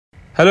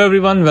Hello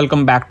everyone,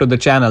 welcome back to the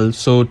channel.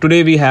 So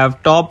today we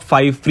have top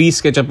 5 free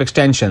SketchUp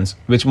extensions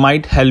which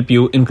might help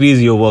you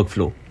increase your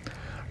workflow.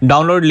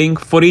 Download link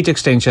for each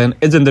extension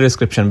is in the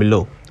description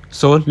below.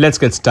 So let's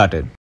get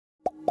started.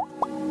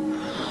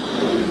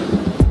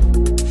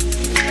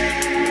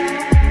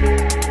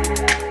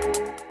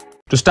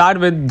 To start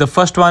with, the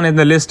first one in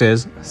the list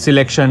is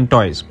Selection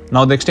Toys.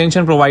 Now the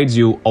extension provides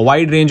you a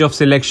wide range of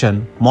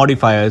selection,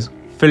 modifiers,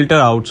 filter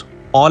outs,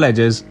 all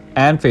edges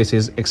and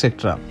faces,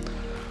 etc.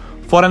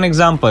 For an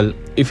example,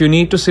 if you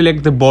need to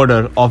select the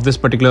border of this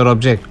particular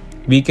object,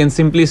 we can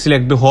simply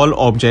select the whole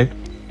object,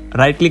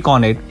 right click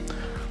on it,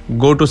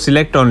 go to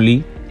select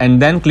only and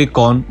then click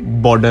on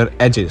border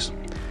edges.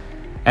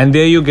 And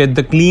there you get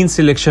the clean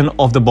selection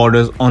of the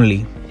borders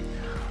only.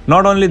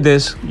 Not only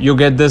this, you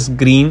get this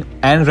green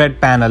and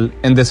red panel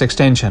in this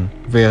extension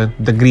where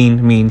the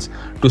green means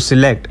to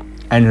select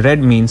and red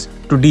means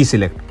to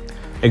deselect.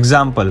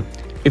 Example,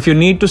 if you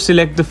need to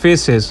select the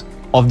faces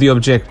of the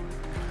object,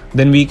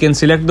 then we can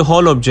select the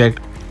whole object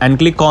and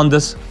click on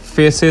this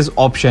faces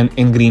option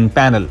in green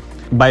panel,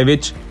 by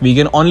which we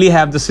can only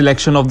have the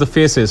selection of the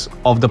faces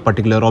of the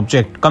particular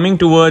object. Coming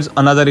towards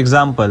another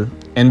example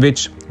in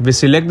which we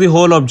select the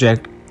whole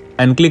object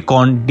and click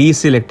on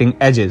deselecting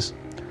edges.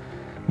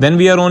 Then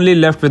we are only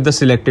left with the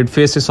selected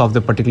faces of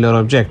the particular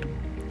object.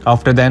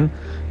 After then,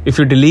 if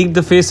you delete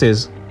the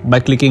faces by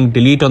clicking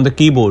delete on the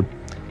keyboard,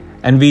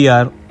 and we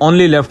are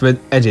only left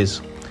with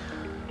edges.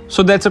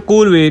 So that's a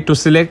cool way to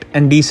select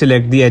and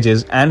deselect the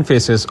edges and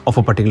faces of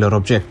a particular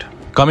object.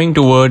 Coming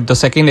toward the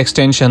second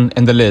extension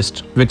in the list,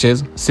 which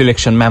is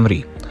Selection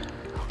Memory.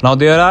 Now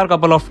there are a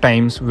couple of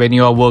times when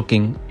you are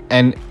working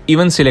and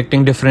even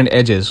selecting different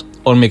edges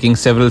or making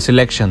several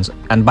selections,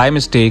 and by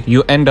mistake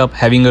you end up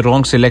having a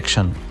wrong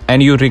selection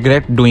and you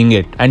regret doing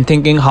it and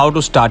thinking how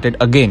to start it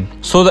again.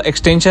 So the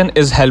extension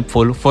is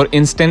helpful for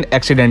instant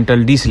accidental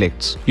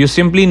deselects. You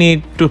simply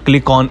need to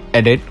click on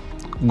Edit,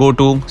 go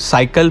to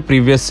Cycle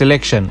Previous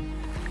Selection,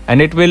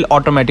 and it will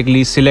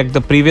automatically select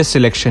the previous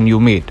selection you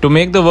made. To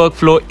make the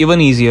workflow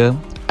even easier,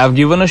 I've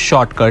given a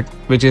shortcut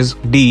which is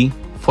D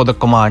for the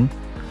command.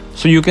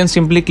 So you can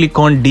simply click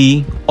on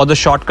D or the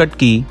shortcut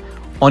key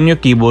on your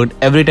keyboard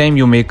every time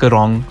you make a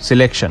wrong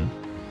selection.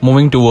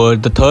 Moving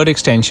toward the third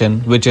extension,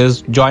 which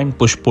is Joint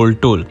Push Pull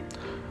tool.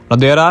 Now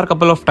there are a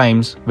couple of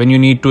times when you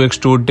need to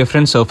extrude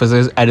different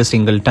surfaces at a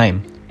single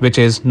time, which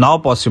is now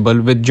possible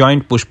with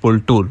Joint Push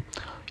Pull tool.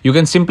 You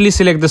can simply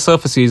select the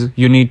surfaces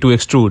you need to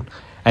extrude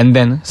and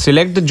then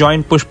select the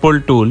Joint Push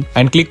Pull tool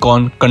and click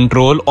on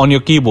Ctrl on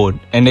your keyboard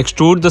and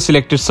extrude the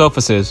selected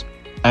surfaces,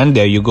 and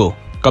there you go.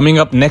 Coming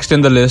up next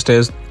in the list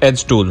is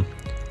Edge tool.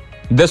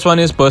 This one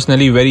is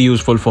personally very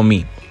useful for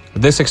me.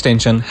 This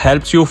extension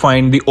helps you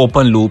find the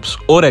open loops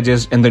or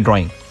edges in the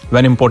drawing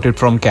when imported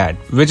from CAD,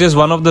 which is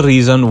one of the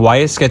reasons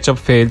why SketchUp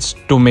fails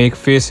to make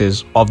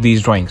faces of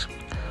these drawings.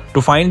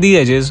 To find the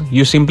edges,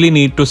 you simply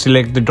need to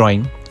select the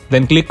drawing,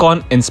 then click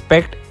on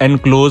Inspect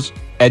and Close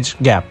Edge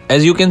Gap.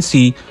 As you can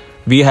see,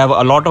 we have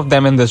a lot of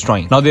them in this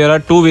drawing. Now there are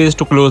two ways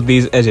to close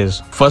these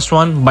edges. First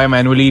one, by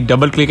manually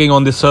double clicking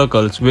on the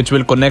circles which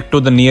will connect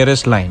to the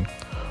nearest line.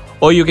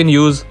 Or you can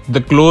use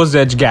the Close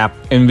Edge Gap,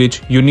 in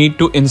which you need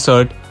to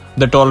insert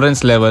the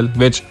tolerance level,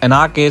 which in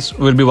our case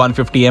will be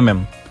 150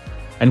 mm,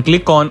 and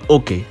click on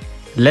OK.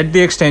 Let the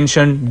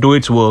extension do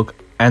its work,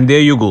 and there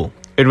you go.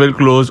 It will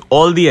close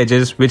all the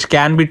edges which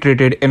can be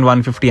treated in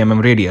 150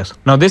 mm radius.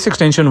 Now this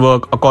extension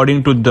works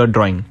according to the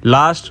drawing.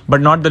 Last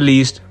but not the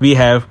least, we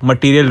have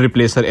Material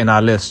Replacer in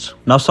our list.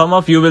 Now some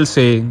of you will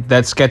say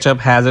that SketchUp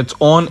has its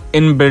own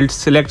inbuilt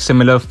Select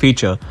Similar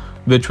feature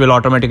which will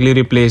automatically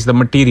replace the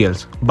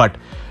materials, but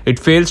it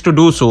fails to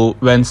do so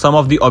when some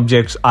of the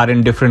objects are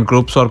in different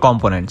groups or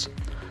components.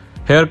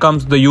 Here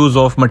comes the use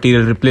of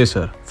Material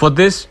Replacer. For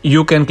this,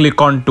 you can click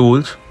on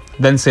Tools,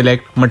 then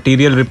select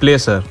Material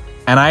Replacer.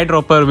 An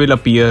eyedropper will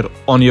appear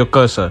on your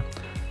cursor.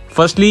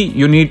 Firstly,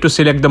 you need to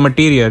select the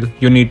material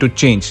you need to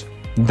change.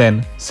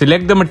 Then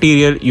select the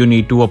material you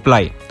need to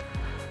apply.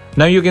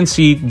 Now you can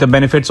see the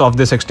benefits of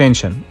this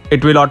extension.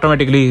 It will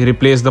automatically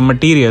replace the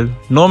material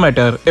no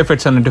matter if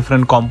it's on a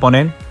different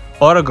component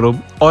or a group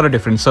or a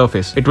different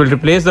surface. It will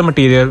replace the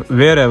material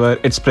wherever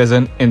it's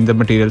present in the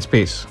material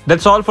space.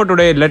 That's all for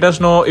today. Let us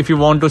know if you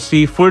want to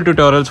see full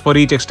tutorials for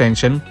each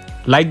extension.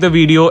 Like the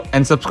video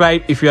and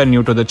subscribe if you are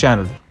new to the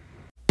channel.